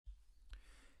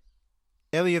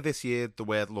Earlier this year, the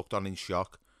world looked on in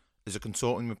shock as a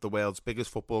consortium of the world's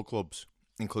biggest football clubs,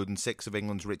 including 6 of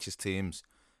England's richest teams,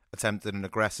 attempted an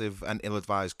aggressive and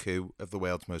ill-advised coup of the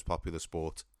world's most popular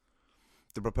sport.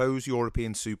 The proposed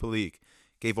European Super League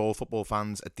gave all football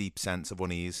fans a deep sense of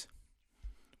unease.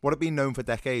 What had been known for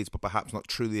decades but perhaps not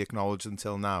truly acknowledged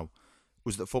until now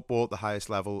was that football at the highest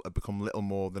level had become little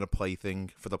more than a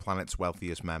plaything for the planet's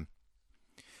wealthiest men.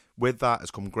 With that has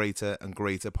come greater and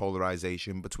greater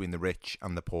polarisation between the rich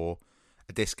and the poor,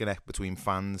 a disconnect between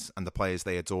fans and the players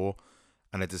they adore,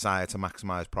 and a desire to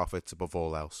maximise profits above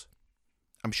all else.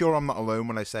 I'm sure I'm not alone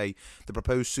when I say the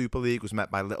proposed Super League was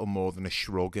met by little more than a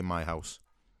shrug in my house.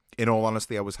 In all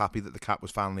honesty, I was happy that the cat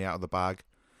was finally out of the bag.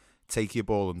 Take your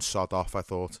ball and sod off, I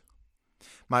thought.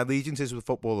 My allegiances with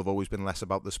football have always been less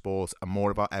about the sport and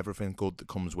more about everything good that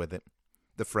comes with it.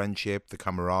 The friendship, the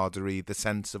camaraderie, the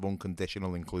sense of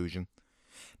unconditional inclusion.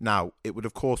 Now, it would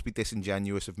of course be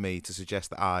disingenuous of me to suggest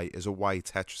that I, as a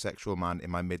white heterosexual man in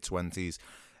my mid-20s,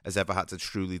 has ever had to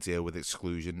truly deal with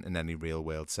exclusion in any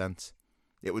real-world sense.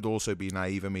 It would also be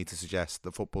naive of me to suggest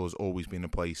that football has always been a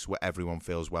place where everyone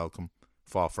feels welcome.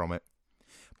 Far from it.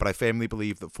 But I firmly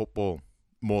believe that football,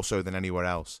 more so than anywhere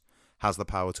else, has the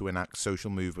power to enact social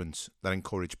movements that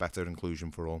encourage better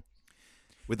inclusion for all.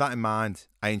 With that in mind,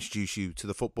 I introduce you to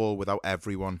the Football Without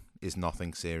Everyone Is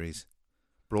Nothing series,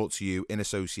 brought to you in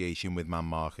association with Man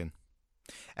Marking.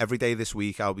 Every day this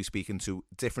week I'll be speaking to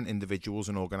different individuals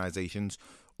and organisations,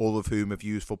 all of whom have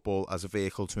used football as a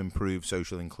vehicle to improve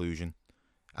social inclusion.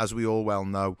 As we all well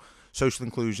know, social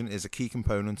inclusion is a key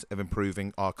component of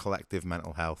improving our collective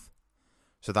mental health.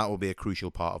 So that will be a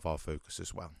crucial part of our focus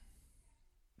as well.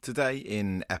 Today,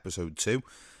 in episode 2,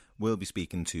 we'll be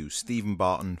speaking to Stephen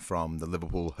Barton from the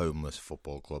Liverpool Homeless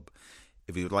Football Club.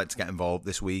 If you would like to get involved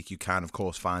this week, you can of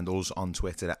course find us on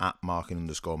Twitter at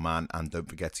 @marking_man, and don't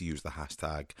forget to use the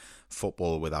hashtag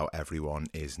football without everyone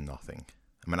is nothing.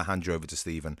 I'm going to hand you over to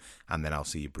Stephen and then I'll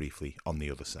see you briefly on the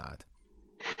other side.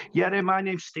 Yeah, my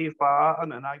name's Steve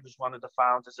Barton and I was one of the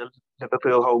founders of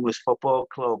Liverpool Homeless Football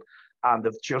Club, and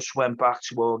I've just went back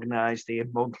to organise the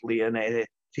monthly and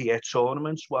tier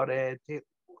tournaments what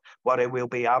we'll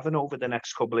be having over the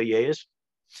next couple of years.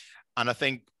 And I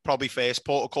think probably first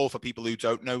protocol for people who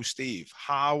don't know, Steve,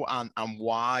 how and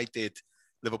why did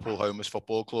Liverpool Homeless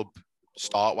Football Club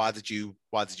start? Why did you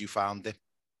found it?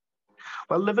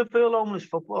 Well, Liverpool Homeless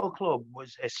Football Club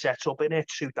was set up in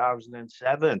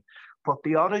 2007, but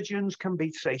the origins can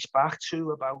be traced back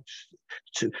to about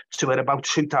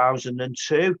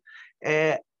 2002.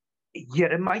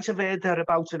 You might have heard there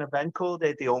about an event called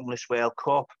the Homeless World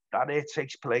Cup that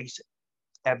takes place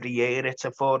every year. It's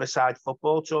a 4-a-side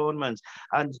football tournament,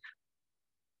 and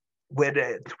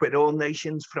with all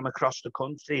nations from across the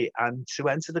country. And to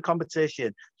enter the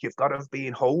competition, you've got to have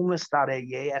been homeless that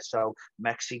year. So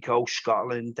Mexico,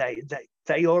 Scotland,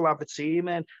 they all have a team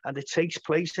in, and it takes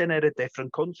place in a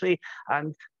different country.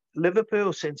 And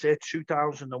Liverpool, since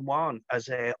 2001, has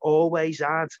always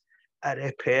had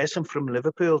a person from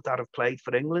Liverpool that have played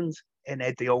for England in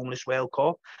the Homeless World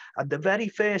Cup. And the very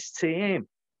first team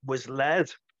was led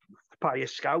by a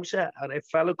scouser and a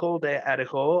fella called Eric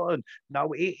Horton. Now,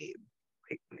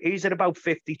 he's at about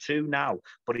 52 now,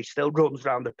 but he still runs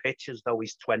around the pitch as though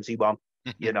he's 21.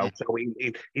 So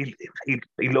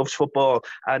he loves football,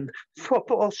 and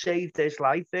football saved his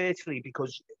life virtually,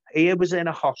 because he was in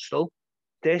a hostel.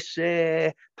 This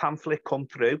pamphlet come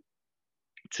through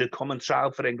to come and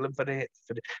trial for England for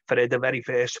the very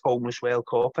first Homeless World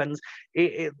Cup, and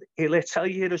he'll tell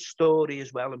you the story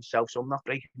as well himself, so I'm not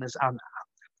breaking his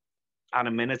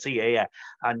anonymity here.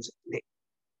 And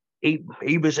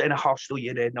he was in a hostel,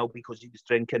 because he was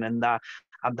drinking and that.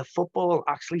 And the football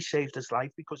actually saved his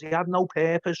life, because he had no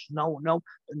purpose, no,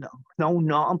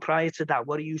 nothing prior to that.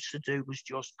 What he used to do was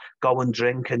just go and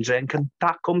drink, and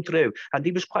that come through. And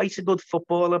he was quite a good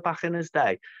footballer back in his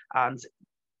day. And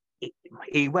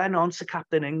he went on to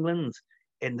captain England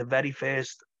in the very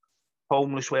first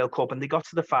Homeless World Cup, and they got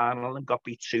to the final and got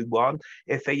beat 2-1.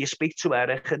 If you speak to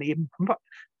Eric, and he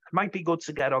might be good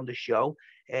to get on the show,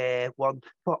 one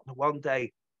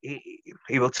day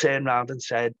he will turn around and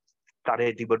say that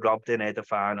they were robbed in the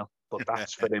final, but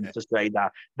that's for him to say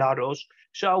that, not us.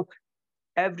 So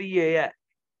every year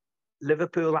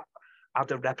Liverpool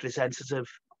had a representative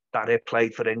that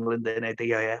played for England in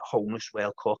the Homeless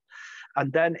World Cup.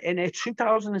 And then in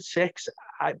 2006,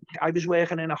 I was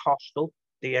working in a hostel,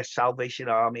 the Salvation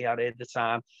Army at the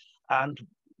time, and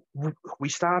we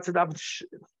started having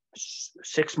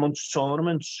 6 months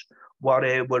tournaments what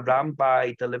were run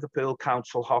by the Liverpool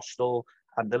Council Hostel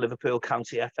and the Liverpool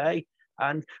County FA.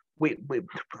 And we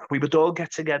would all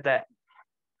get together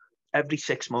every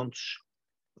 6 months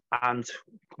and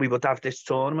we would have this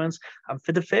tournament. And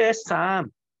for the first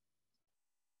time,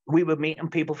 we were meeting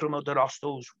people from other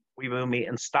hostels. We were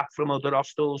meeting staff from other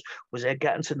hostels. Was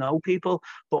getting to know people,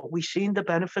 but we seen the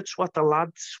benefits what the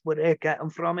lads were getting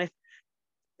from it.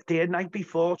 The night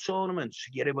before tournaments,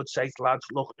 you would say to lads,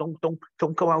 look,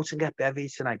 don't go out and get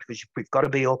bevies tonight because we've got to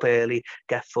be up early,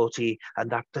 get footy, and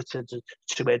that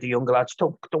to where the younger lads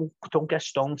don't get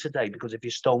stoned today because if you're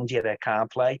stoned, you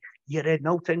can't play. You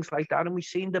know, things like that, and we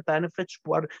seen the benefits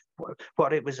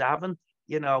what it was having,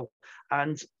 you know,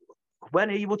 and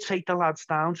when he would take the lads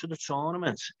down to the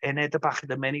tournament in the back of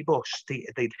the minibus,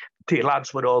 the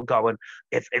lads were all going,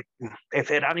 if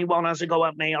anyone has a go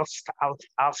at me,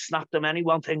 I'll snap them.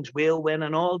 Anyone thinks we'll win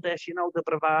and all this, you know, the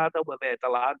bravado with the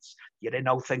lads, you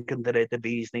know, thinking they're the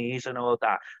bee's knees and all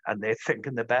that, and they're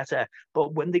thinking they're better.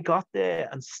 But when they got there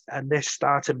and they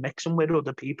started mixing with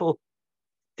other people,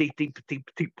 they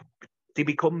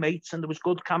become mates, and there was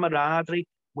good camaraderie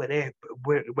where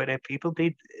people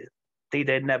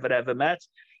they'd never ever met.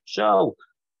 So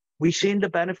we seen the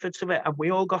benefits of it, and we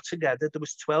all got together. There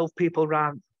was 12 people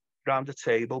round the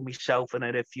table, myself and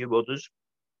a few others.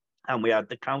 And we had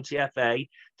the county FA.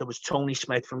 There was Tony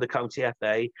Smith from the county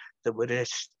FA. There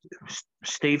was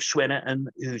Steve Swinnerton,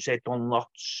 who's done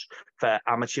lots for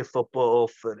amateur football,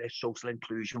 for social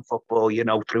inclusion football, you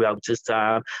know, throughout his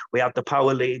time. We had the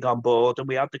Power League on board, and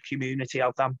we had the community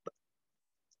health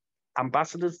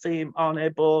ambassadors team on our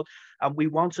board, and we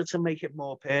wanted to make it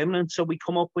more permanent. So we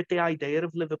come up with the idea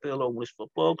of Liverpool Homeless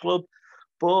Football Club,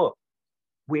 but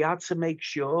we had to make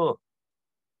sure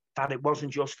that it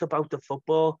wasn't just about the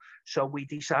football. So we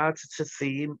decided to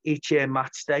theme each year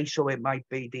match day. So it might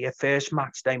be the first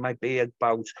match day might be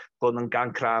about gun and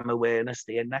gang crime awareness.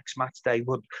 The next match day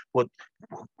would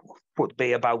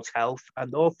be about health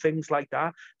and all things like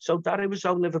that. So that it was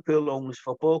how Liverpool Homeless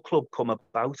Football Club come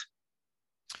about.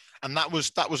 And that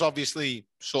was obviously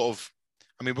sort of,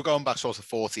 I mean, we're going back sort of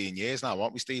 14 years now,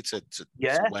 aren't we, Steve, to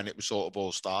when it was sort of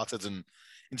all started. And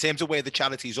in terms of where the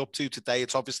charity's up to today,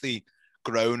 it's obviously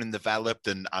grown and developed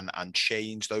and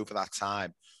changed over that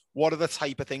time. What are the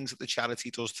type of things that the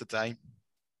charity does today?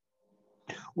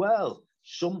 Well,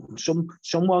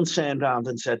 someone turned around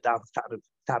and said that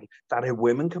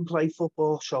women can play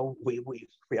football, so we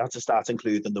had to start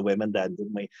including the women then,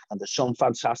 didn't we? And there's some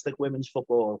fantastic women's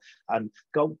football. And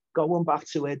going back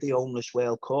to the Homeless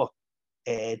World Cup,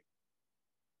 we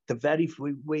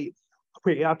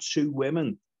had two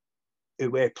women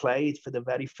who were played for the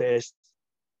very first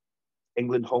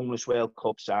England Homeless World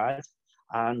Cup side,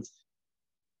 and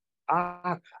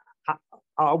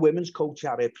our women's coach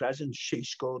at her present, she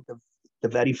scored the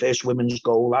very first women's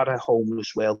goal at a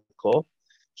Homeless World Cup.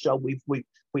 So we've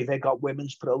got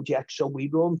women's projects. So we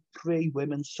run 3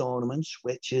 women's tournaments,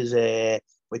 which is the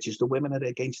Women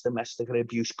Against Domestic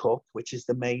Abuse Cup, which is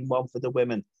the main one for the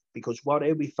women. Because what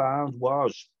we found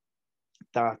was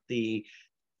that the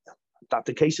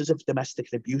cases of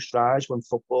domestic abuse rise when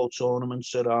football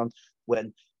tournaments are on,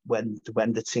 when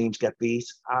the teams get beat,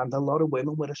 and a lot of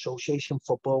women were associating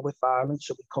football with violence.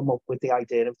 So we come up with the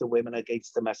idea of the Women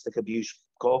Against Domestic Abuse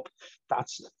Cup.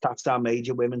 That's our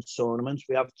major women's tournament.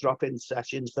 We have drop-in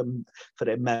sessions for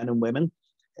the men and women,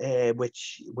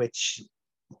 which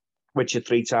are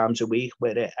 3 times a week,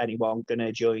 where anyone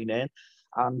can join in,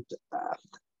 and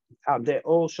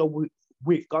also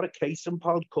we've got a catering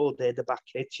pod called the Back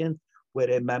Kitchen,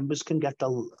 where members can get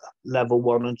the level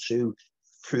 1 and 2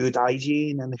 food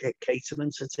hygiene and get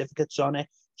catering certificates on it,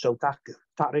 so that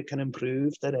it can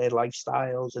improve their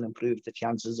lifestyles and improve the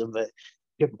chances of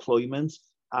employment.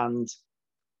 And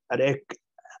a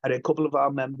couple of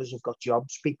our members have got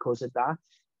jobs because of that.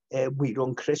 We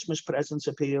run Christmas presents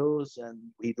appeals, and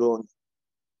we run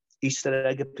Easter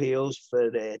egg appeals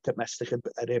for domestic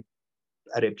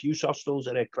abuse hostels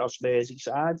across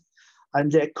Merseyside.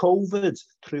 And COVID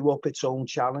threw up its own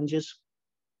challenges.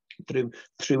 Through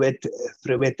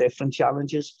it different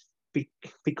challenges,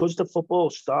 because the football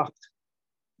stopped.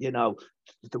 You know,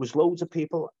 there was loads of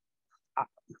people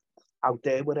out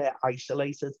there were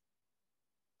isolated,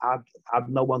 had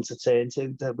no one to turn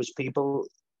to. There was people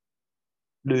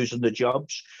losing their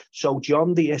jobs. So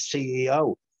John, the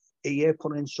CEO, he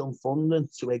put in some funding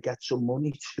to get some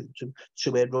money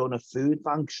to run a food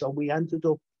bank. So we ended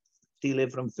up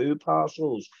delivering food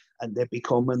parcels, and they're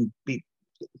becoming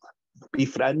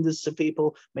befrienders to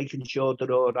people, making sure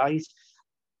they're all right.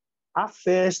 At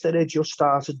first, it had just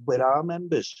started with our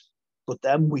members, but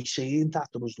then we seen that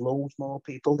there was loads more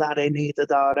people that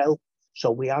needed our help. So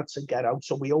we had to get out.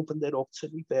 So we opened it up to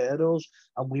referrals,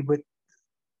 and we were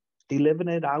delivering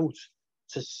it out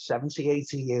to 70,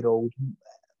 80-year-old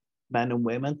men and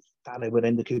women that were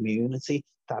in the community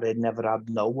that had never had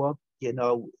no one,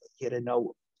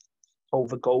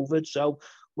 over COVID. So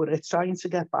we're trying to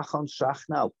get back on track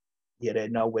now,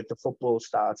 with the football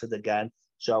started again.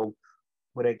 So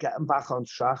we're getting back on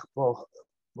track, but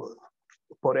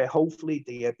hopefully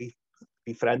the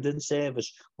befriending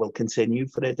service will continue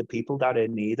for the people that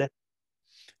need it.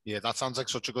 Yeah, that sounds like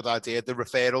such a good idea. The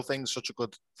referral thing's such a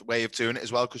good way of doing it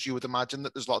as well, because you would imagine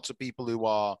that there's lots of people who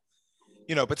are,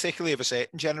 particularly of a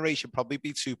certain generation, probably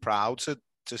be too proud to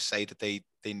say that they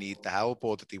need the help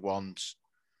or that they want,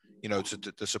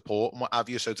 to support and what have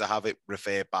you. So to have it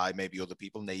referred by maybe other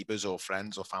people, neighbours or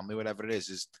friends or family, whatever it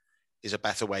is a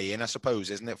better way in, I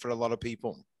suppose, isn't it, for a lot of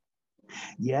people?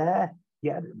 Yeah,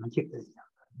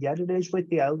 it is with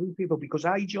the elderly people, because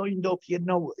I joined up,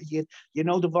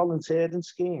 the volunteering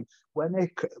scheme when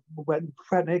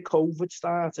COVID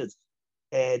started.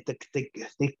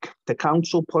 The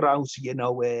council put out,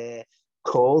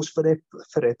 calls for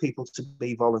people to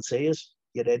be volunteers,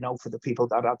 for the people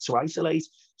that had to isolate.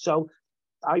 So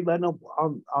I went up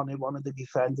on one of the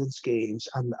befriending schemes,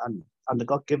 and I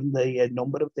got given the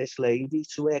number of this lady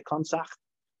to contact,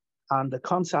 and I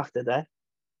contacted her.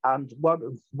 And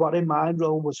what in my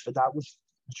role was for that was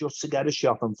just to get her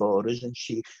shopping for us, and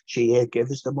she gave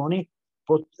us the money.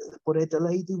 But the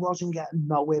lady wasn't getting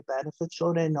nowhere benefits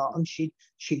or nothing. She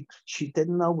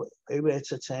didn't know where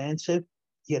to turn to.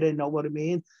 You didn't know what I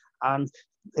mean? And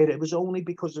it was only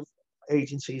because of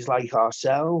agencies like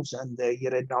ourselves and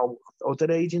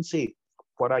other agency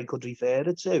what I could refer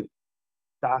it to,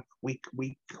 that we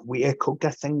could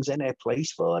get things in their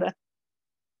place for her.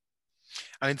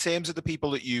 And in terms of the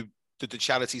people that the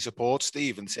charity support,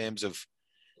 Steve, in terms of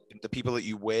the people that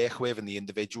you work with and the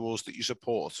individuals that you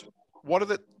support, what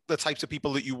are the types of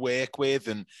people that you work with,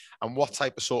 and what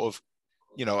type of sort of,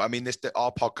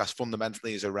 our podcast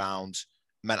fundamentally is around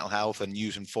mental health and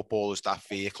using football as that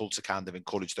vehicle to kind of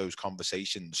encourage those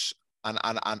conversations. And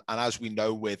as we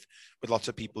know, with lots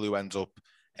of people who end up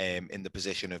in the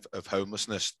position of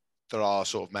homelessness, there are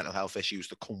sort of mental health issues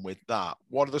that come with that.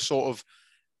 What are the sort of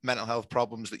mental health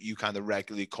problems that you kind of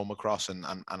regularly come across, and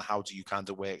how do you kind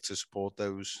of work to support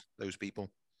those people?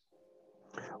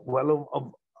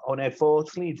 Well,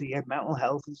 unfortunately, the mental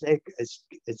health is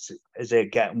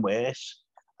getting worse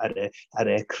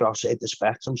across the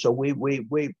spectrum. So we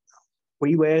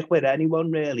work with anyone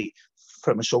really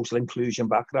from a social inclusion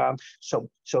background. So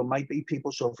it might be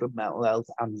people suffering mental health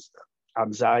and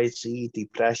anxiety,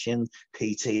 depression,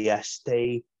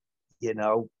 PTSD,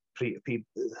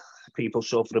 people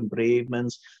suffering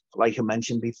bereavements. Like I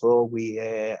mentioned before, we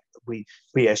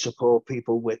support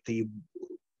people with the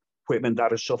women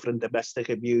that are suffering domestic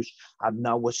abuse, and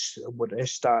now we're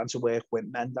starting to work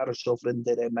with men that are suffering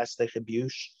domestic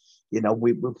abuse. We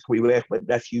work with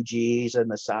refugees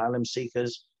and asylum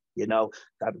seekers,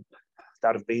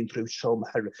 that have been through some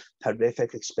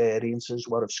horrific experiences,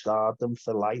 what have scarred them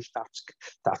for life.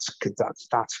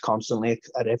 That's constantly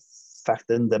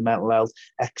affecting the mental health.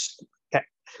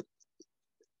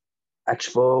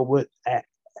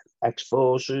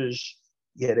 Ex-forces,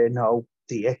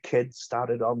 the kids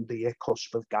started on the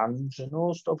cusp of gangs and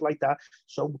all stuff like that.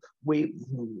 So we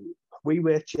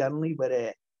work generally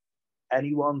with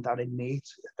anyone that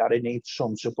needs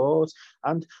some support,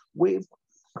 and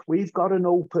we've got an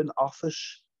open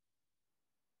office.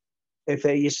 If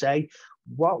you say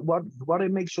what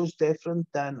it makes us different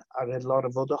than a lot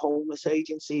of other homeless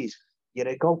agencies, you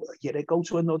go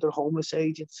to another homeless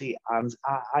agency, and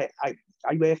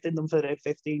I worked in them for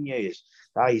 15 years,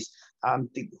 guys, and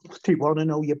they want to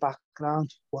know your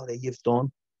background, what you've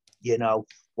done,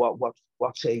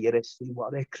 what's your history,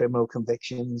 what are criminal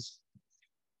convictions.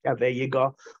 Yeah, there you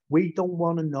go. We don't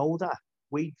want to know that.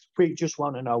 We just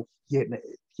want to know your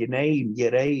name,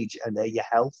 your age, and your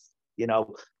health.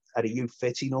 Are you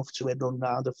fit enough to run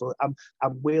around the foot? And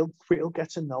we'll get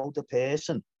to know the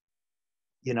person,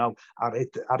 at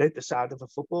the side of a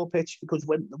football pitch. Because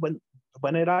when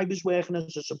I was working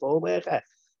as a support worker,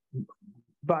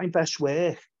 my best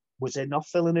work was in not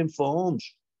filling in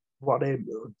forms. What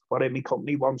my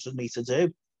company wanted me to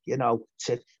do,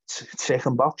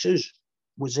 ticking boxes,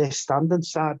 was standing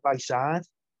side by side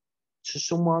to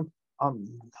someone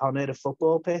on a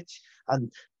football pitch,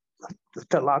 and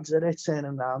the lads are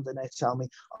turning around and they tell me,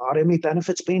 "Are my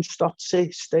benefits being stopped?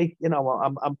 Stay.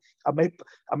 I'm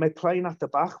playing at the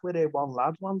back with one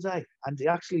lad one day, and he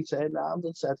actually turned around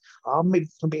and said, "Oh, my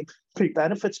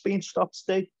benefits being stopped.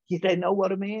 Stay." You don't know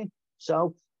what I mean.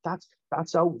 So that's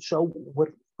how. So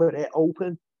we're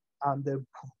open, and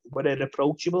we're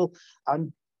approachable,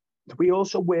 and we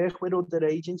also work with other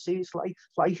agencies. Like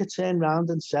I turned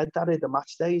around and said that the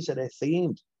match days are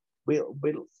themed.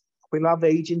 we'll have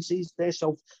agencies there.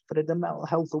 So for the Mental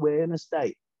Health Awareness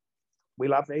Day,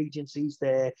 we'll have agencies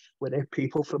there where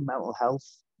people from mental health,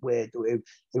 where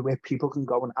people can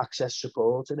go and access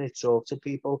support and talk to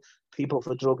people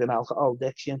for drug and alcohol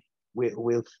addiction.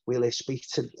 We'll speak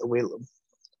to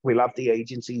we'll have the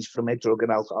agencies from drug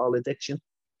and alcohol addiction.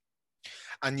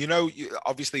 And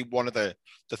obviously one of the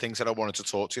things that I wanted to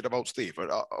talk to you about, Steve,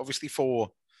 obviously for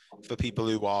people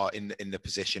who are in the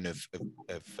position of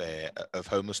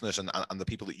homelessness and the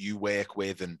people that you work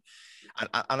with, and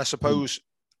I suppose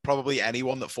probably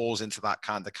anyone that falls into that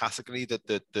kind of category,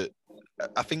 that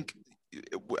I think,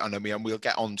 and I mean, we'll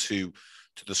get on to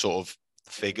the sort of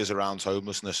figures around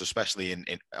homelessness, especially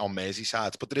on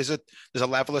Merseyside, but there's a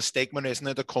level of stigma, isn't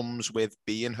there, that comes with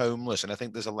being homeless, and I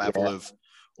think there's a level of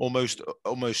almost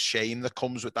shame that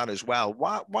comes with that as well.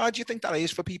 Why do you think that is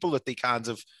for people, that they kind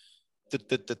of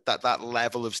that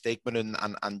level of stigma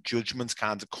and judgment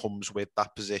kind of comes with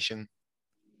that position?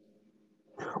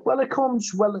 Well, it comes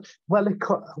from the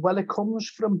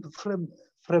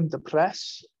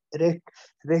press. It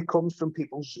comes from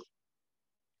people's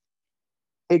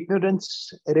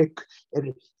ignorance. It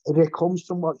comes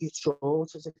from what you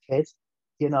taught as a kid.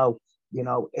 It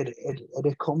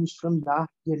comes from that.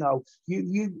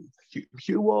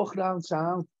 You walk around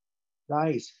town,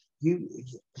 guys. You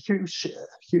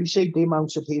see the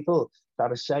amount of people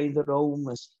that are saying they're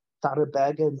homeless, that are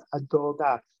begging and all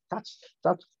that. That's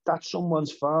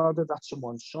someone's father, that's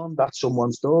someone's son, that's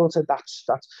someone's daughter, that's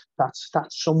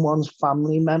someone's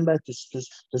family member.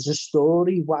 There's a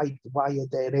story why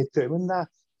they're doing that,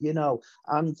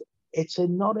 and it's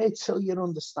not until you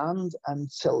understand,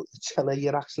 until you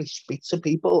actually speak to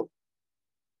people,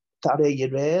 that you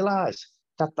realise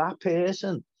that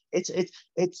person, it's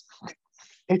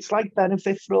like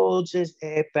benefit frauds.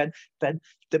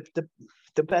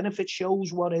 The benefit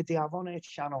shows what they have on it,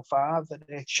 Channel 5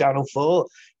 and Channel 4.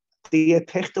 They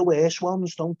pick the worst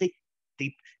ones, don't they?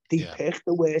 They pick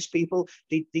the worst people.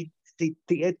 They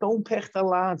don't pick the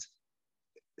lad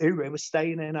who was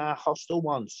staying in our hostel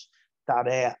once,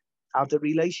 that had a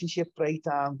relationship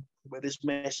breakdown with his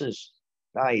missus.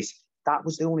 Guys, that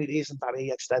was the only reason that he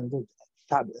extended,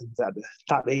 that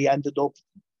he ended up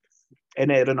in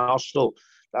an hostel.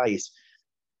 Guys,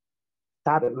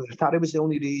 that it was the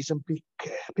only reason,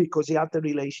 because he had the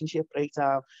relationship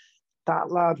breakdown.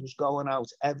 That lad was going out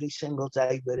every single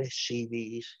day with his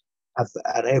CVs,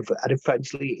 and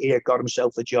eventually he got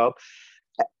himself a job.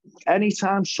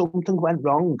 Anytime something went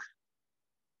wrong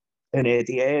in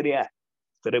the area,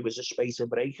 that it was a space of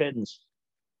break-ins,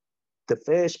 the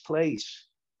first place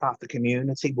that the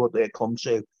community would come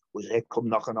to was they'd come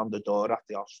knocking on the door at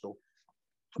the hostel.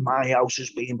 My house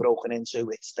is being broken into.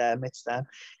 It's them.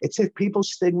 It's a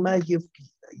people's stigma.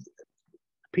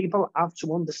 People have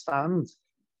to understand,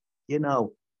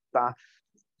 that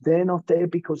they're not there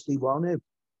because they want to,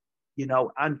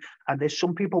 and there's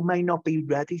some people may not be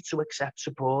ready to accept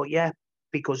support yet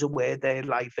because of where their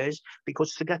life is,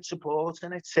 because to get support,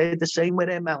 and it's the same with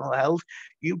their mental health.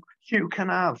 You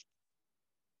can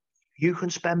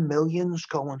spend millions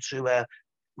going to a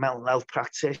mental health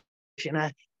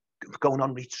practitioner, going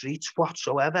on retreats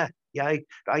whatsoever, right?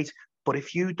 But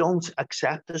if you don't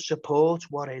accept the support,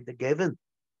 what are they given?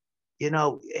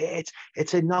 It's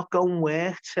not going to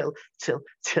work till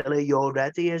you're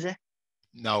ready, is it?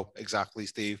 No, exactly,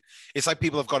 Steve. It's like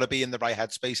people have got to be in the right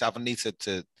headspace, haven't they,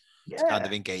 to kind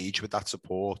of engage with that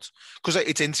support. Because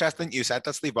it's interesting you said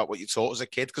that, Steve, about what you taught as a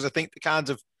kid, because I think the kind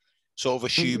of sort of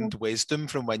assumed wisdom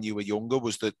from when you were younger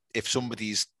was that if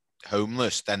somebody's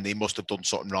homeless, then they must have done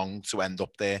something wrong to end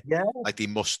up there. Yeah. Like they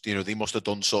must have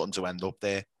done something to end up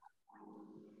there.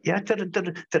 Yeah, they're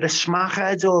a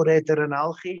smackhead, or they're an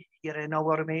alchie. You know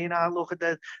what I mean? I look at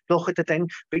the thing,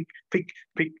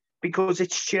 because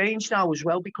it's changed now as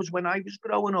well. Because when I was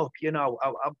growing up,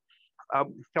 I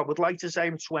would like to say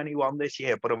I'm 21 this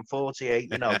year, but I'm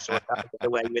 48. So I can't get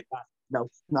away with that.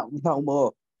 No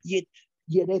more. You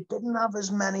didn't have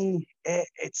as many. It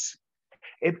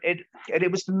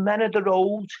was the men of the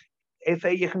road, if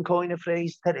you can coin a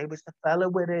phrase, that it was the fella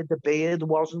with the beard,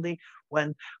 wasn't he?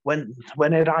 When I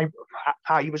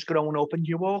was growing up, and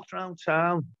you walked around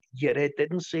town, you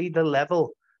didn't see the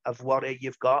level of what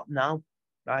you've got now,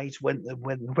 right? When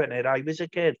I was a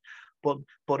kid, but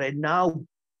now,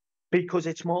 because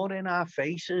it's more in our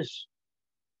faces.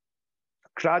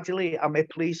 Gradually, I'm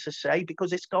pleased to say,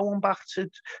 because it's going back to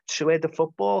the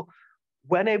football.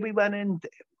 When we went in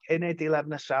the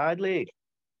 11-a-side league,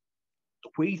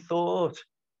 we thought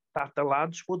that the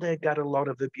lads would get a lot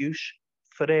of abuse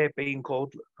for being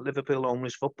called Liverpool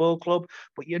Homeless Football Club.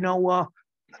 But you know what?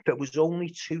 There was only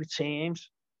 2 teams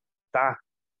that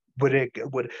were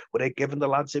they giving the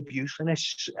lads abuse and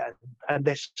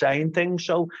they're saying things.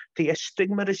 So the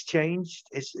stigma has changed.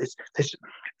 Is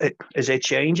it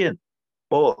changing?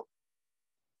 But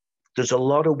there's a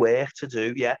lot of work to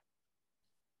do. Yeah.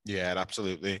 Yeah,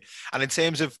 absolutely. And in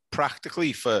terms of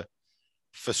practically for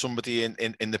somebody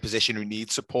in the position who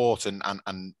needs support and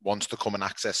wants to come and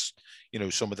access,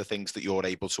 some of the things that you're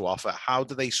able to offer, how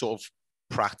do they sort of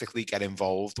practically get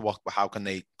involved? How can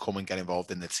they come and get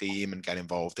involved in the team and get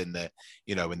involved in the,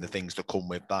 in the things that come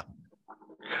with that?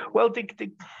 Well, they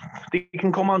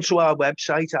can come onto our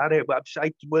website. Our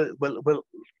website will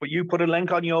you put a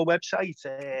link on your website?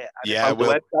 Yeah,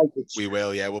 we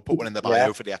will. Yeah, we'll put one in the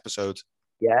bio for the episode.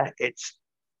 Yeah, it's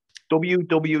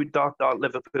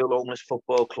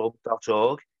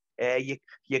www.liverpoolhomelessfootballclub.org.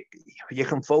 You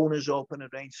can phone us up and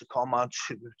arrange to come on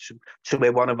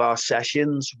to one of our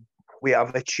sessions. We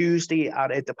have a Tuesday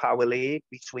at the Power League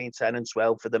between 10 and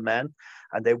 12 for the men,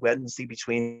 and then Wednesday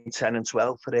between 10 and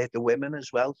 12 for the women as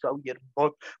well. So you're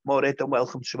more than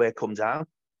welcome to come down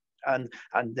and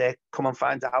come and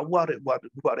find out what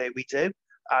we do.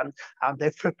 And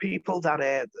for people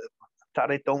that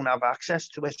don't have access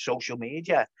to a social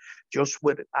media, just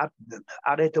at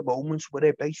the moment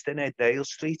we're based in Dale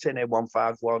Street in a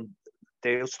 151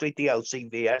 Dale Street, the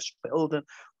LCVS building,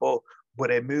 but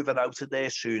we're moving out of there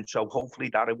soon, so hopefully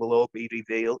that it will all be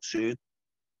revealed soon.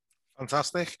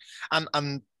 Fantastic.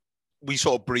 And we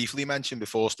sort of briefly mentioned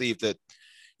before, Steve, that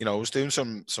I was doing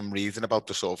some reading about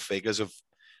the sort of figures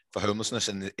for homelessness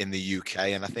in the UK,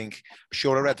 and I'm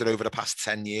sure I read that over the past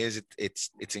 10 years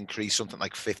it's increased something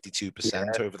like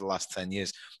 52% over the last 10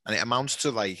 years, and it amounts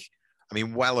to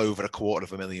well over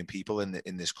 250,000 people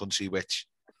in this country, which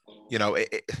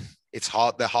it's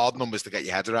hard. They're hard numbers to get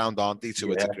your head around, aren't they,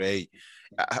 to a degree?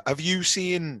 Have you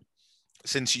seen,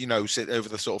 since over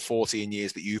the sort of 14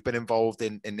 years that you've been involved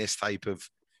in this type of,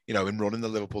 in running the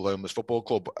Liverpool Homeless Football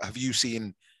Club, have you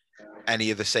seen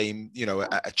any of the same,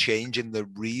 a change in the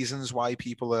reasons why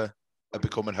people are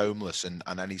becoming homeless, and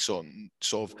any sort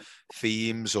of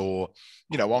themes or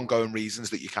ongoing reasons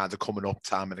that you're kind of coming up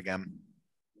time and again?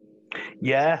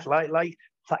 Yeah, like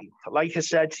I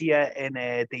said to you in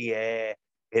the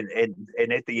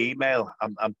email, I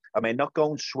mean, not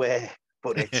going to swear,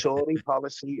 but a Tory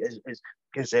policy is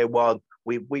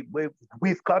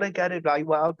we've got to get it right.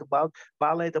 Well,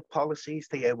 the policies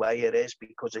the way it is,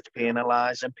 because it's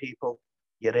penalising people.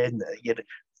 You didn't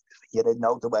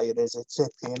know the way it is. It's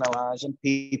penalising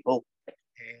people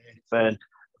for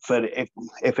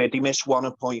if they miss one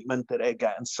appointment, they're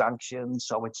getting sanctioned.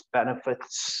 So it's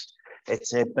benefits.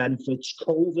 It's benefits.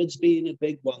 COVID's been a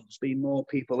big one. There's been more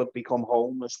people have become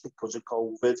homeless because of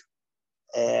COVID.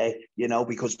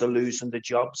 Because they're losing the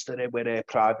jobs that with their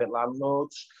private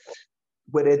landlords.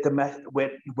 With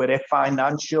it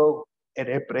financial,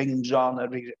 it brings on a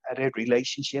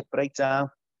relationship breakdown.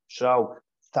 So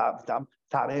that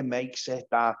it makes it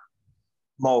that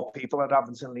more people are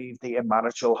having to leave their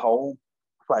marital home,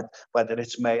 whether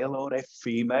it's male or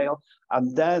female.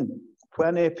 And then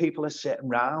when people are sitting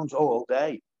around all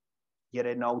day,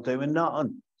 doing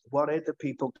nothing, what do the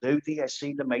people do? They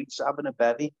see the mates having a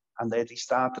bevy, and they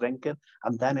start drinking,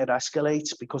 and then it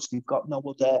escalates because they've got no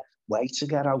other way to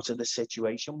get out of the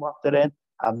situation what they're in.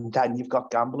 And then you've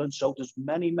got gambling. So there's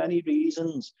many, many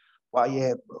reasons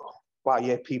why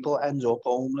people end up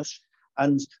homeless.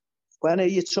 And when are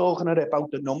you talking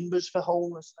about the numbers for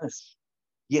homelessness?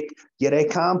 You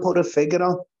can't put a figure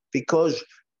on, because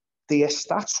the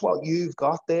stats what you've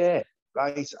got there,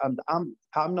 right? And I'm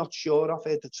not sure off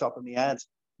at the top of my head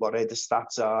what the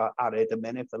stats are at the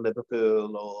minute for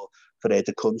Liverpool or for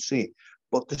the country.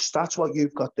 But the stats what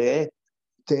you've got there,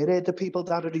 they're the people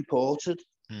that are reported.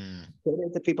 They're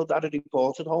the people that are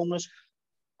reported homeless.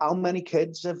 How many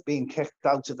kids have been kicked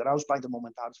out of their house by the mum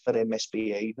and dad for their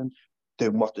misbehaving,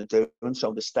 doing what they're doing,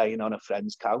 so they're staying on a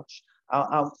friend's couch?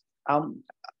 How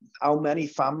many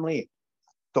family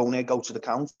don't they go to the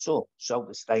council, so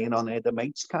they're staying on the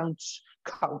mate's couch?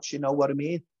 You know what I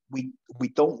mean? We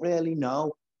don't really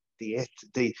know the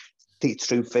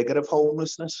true figure of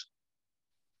homelessness.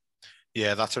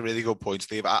 Yeah, that's a really good point,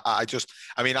 Steve. I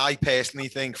personally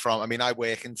think I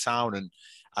work in town, and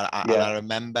I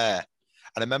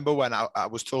remember when I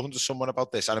was talking to someone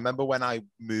about this. I remember when I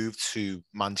moved to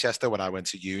Manchester when I went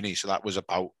to uni, so that was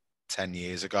about 10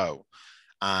 years ago.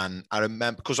 And I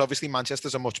remember, because obviously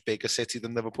Manchester's a much bigger city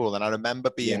than Liverpool, and I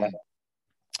remember being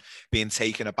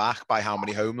taken aback by how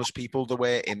many homeless people there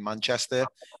were in Manchester,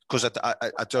 because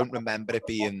I don't remember it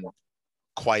being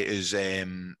quite as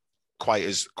bad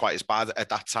at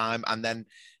that time. And then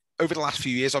over the last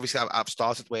few years, obviously I've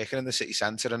started working in the city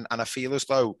centre, and I feel as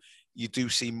though you do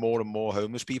see more and more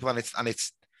homeless people, and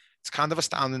it's kind of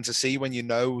astounding to see when you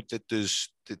know that there's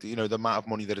the amount of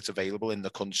money that it's available in the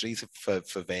country for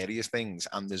various things,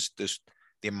 and there's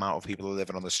the amount of people who are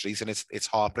living on the streets, and it's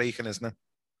heartbreaking, isn't it?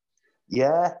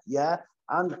 Yeah, yeah,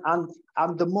 and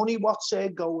the money what's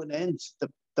going in,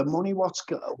 the money what's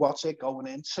it going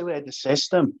into the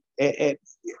system.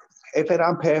 If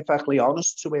I'm perfectly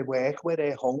honest, to work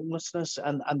with homelessness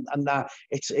and that,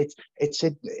 it's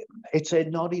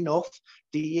not enough.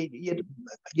 You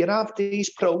have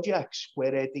these projects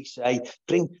where they say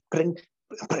bring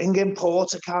in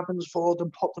porta cabins for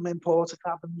them, put them in porta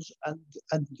cabins,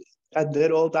 and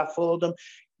they're all that for them.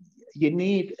 You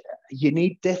need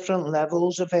different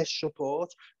levels of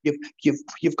support.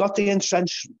 You've got the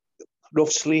entrenched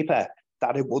rough sleeper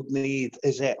that it would need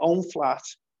is their own flat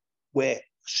with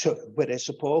a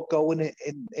support going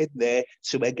in there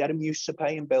to get them used to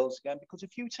paying bills again. Because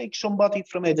if you take somebody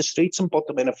from the streets and put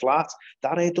them in a flat,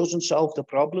 that doesn't solve the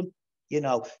problem. You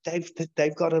know,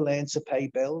 they've got to learn to pay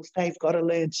bills. They've got to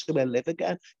learn to live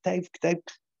again. They've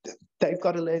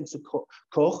got to learn to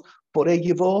cook. But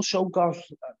you've also got,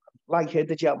 like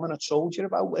the gentleman I told you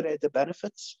about, where the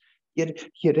benefits. You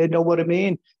know what I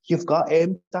mean? You've got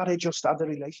him that just had a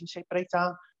relationship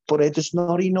breakdown, but there's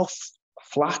not enough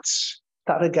flats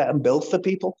that are getting built for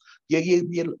people.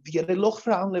 You look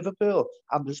around Liverpool,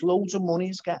 and there's loads of money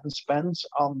is getting spent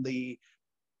on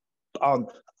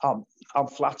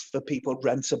flats for people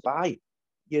rent to buy,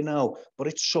 but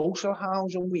it's social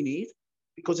housing we need,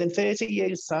 because in 30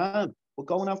 years' time, we're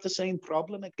going to have the same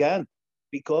problem again,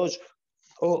 because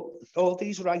all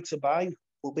these right to buy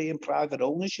will be in private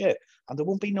ownership, and there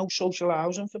won't be no social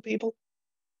housing for people.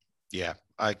 Yeah,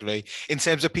 I agree. In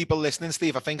terms of people listening,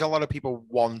 Steve, I think a lot of people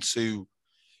want to,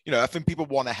 I think people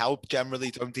want to help generally,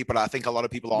 don't they? But I think a lot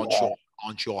of people aren't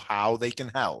sure how they can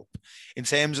help. In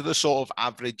terms of the sort of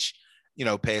average,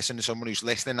 person, someone who's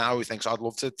listening now who thinks, I'd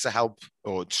love to help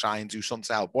or try and do something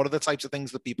to help. What are the types of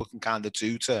things that people can kind of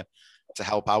do to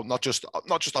help out? Not just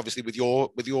obviously with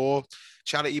your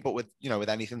charity, but with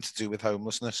anything to do with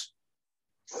homelessness.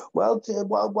 Well,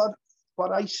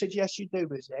 what I suggest you do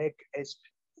is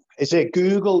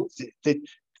Google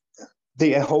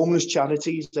the homeless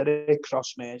charities that are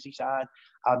across Merseyside,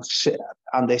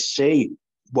 and they see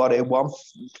what one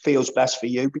feels best for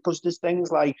you, because there's things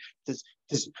like there's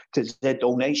the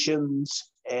donations,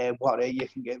 what you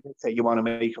can give if you want to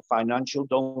make a financial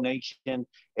donation,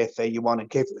 if you want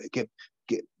to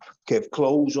give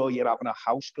clothes, or you're having a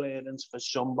house clearance for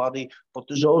somebody. But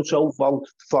there's also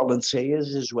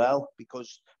volunteers as well,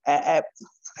 because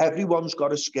everyone's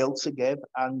got a skill to give.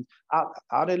 And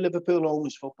at a Liverpool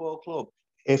Homeless Football Club,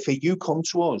 if you come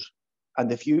to us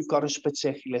and if you've got a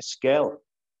particular skill,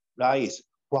 right,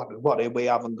 what we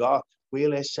haven't got,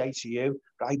 we'll say to you,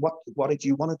 right, what do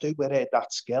you want to do with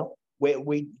that skill?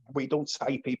 We don't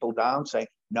tie people down, say,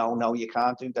 no, you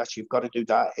can't do that, you've got to do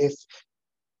that.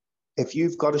 If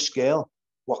you've got a skill,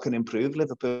 what can improve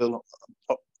Liverpool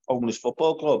Homeless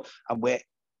Football Club and where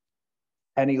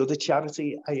any other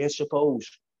charity, I suppose,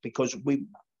 because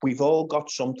we've all got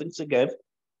something to give.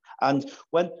 And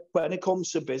when it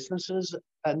comes to businesses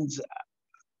and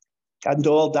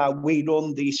all that, we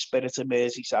run the Spirit of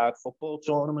Merseyside football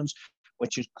tournaments,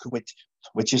 which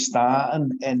is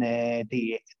starting in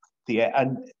the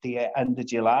end of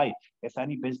July. If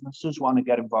any businesses want to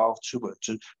get involved to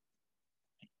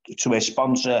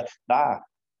sponsor that,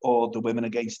 or the Women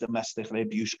Against Domestic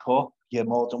Abuse Cup, you're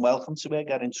more than welcome to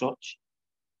get in touch.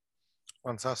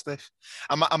 Fantastic.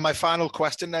 And my final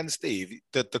question then, Steve,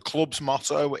 the club's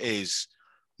motto is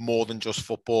more than just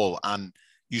football. And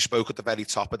you spoke at the very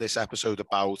top of this episode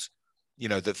about,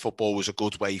 that football was a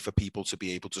good way for people to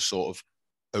be able to sort of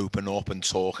open up and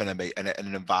talk in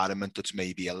an environment that's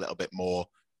maybe a little bit more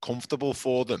comfortable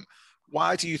for them.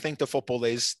 Why do you think that football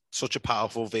is such a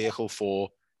powerful vehicle for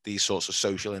these sorts of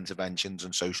social interventions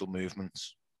and social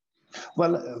movements?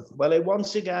 Well,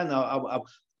 once again, I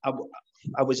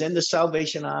was in the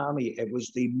Salvation Army. It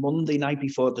was the Monday night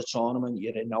before the tournament,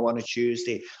 on a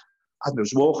Tuesday. I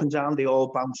was walking down the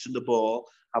hall, bouncing the ball.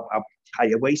 I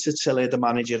waited till the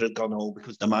manager had gone home,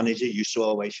 because the manager used to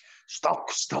always stop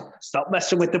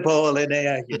messing with the ball in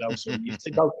here, so we used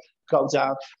to go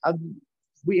down. And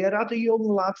we had a young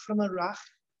lad from Iraq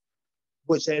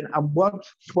was in, and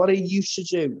what he used to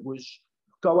do was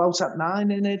go out at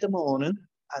 9 in the morning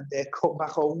and they come back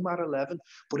home at 11.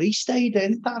 But he stayed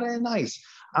in that night,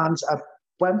 and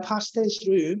went past his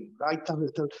room. Right,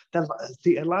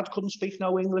 the lad couldn't speak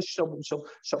no English,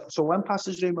 so went past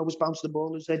his room. I was bouncing the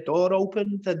ball as the door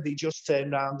opened, and they just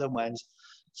turned around and went,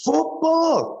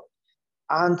 "Football!"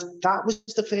 And that was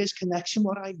the first connection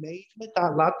what I made with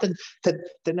that lad. And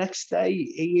the next day,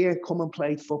 he come and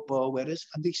played football with us,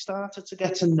 and he started to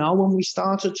get to know him. We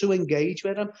started to engage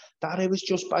with him. That it was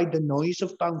just by the noise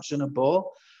of bouncing a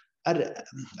ball. And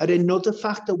another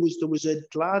factor was there was a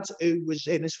lad who was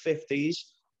in his 50s,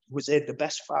 was the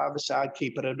best five-a-side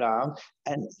keeper around,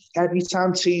 and every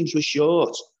time teams were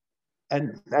short,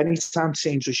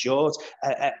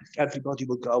 everybody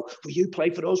would go, will you play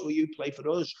for us? Will you play for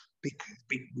us?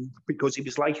 Because he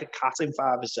was like a cat in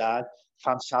five-a-side.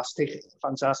 Fantastic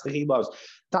he was.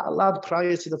 That lad,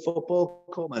 prior to the football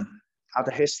coming, had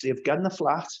a history of getting a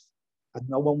flat, and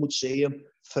no one would see him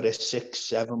for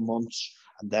 6-7 months.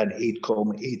 And then he'd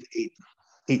come,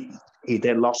 he'd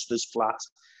then lost his flat,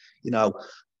 you know.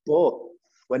 But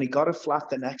when he got a flat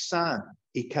the next time,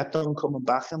 he kept on coming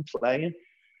back and playing.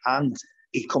 And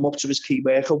he come up to his key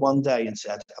worker one day and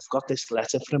said, I've got this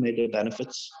letter from here, my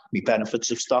benefits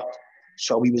have stopped.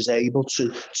 So he was able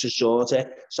to sort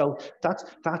it. So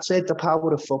that's it, the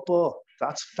power of football.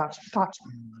 That's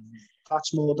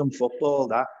more than football,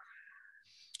 that.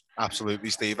 Absolutely,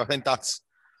 Steve. I think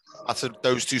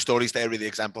those two stories there really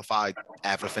exemplify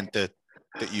everything that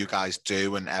you guys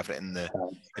do, and everything that,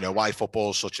 you know, why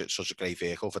football is such a great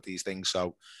vehicle for these things.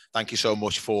 So thank you so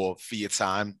much for your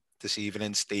time this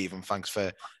evening, Steve, and thanks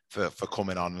for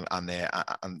coming on and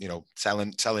you know,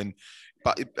 telling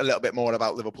a little bit more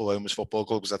about Liverpool Homeless Football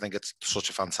Club, because I think it's such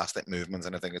a fantastic movement,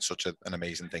 and I think it's such an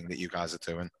amazing thing that you guys are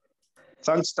doing.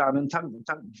 Thanks, Dan, and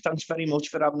thanks very much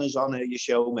for having us on your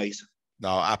show, mate.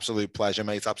 No, absolute pleasure,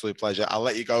 mate. Absolute pleasure. I'll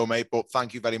let you go, mate, but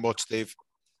thank you very much, Steve.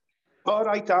 All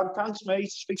right, Dan. Thanks,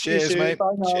 mate. Speak Cheers, to you soon. mate.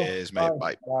 Bye now. Cheers, mate.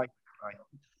 Bye. Bye.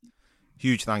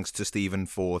 Huge thanks to Stephen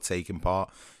for taking part.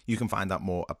 You can find out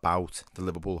more about the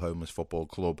Liverpool Homeless Football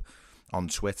Club on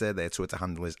Twitter. Their Twitter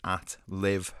handle is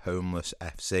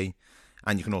 @LiveHomelessFC.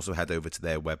 And you can also head over to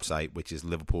their website, which is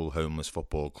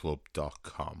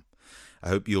liverpoolhomelessfootballclub.com. I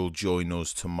hope you'll join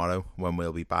us tomorrow when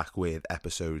we'll be back with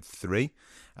episode 3,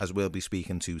 as we'll be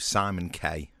speaking to Simon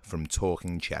Kay from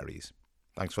Talking Cherries.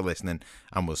 Thanks for listening,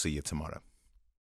 and we'll see you tomorrow.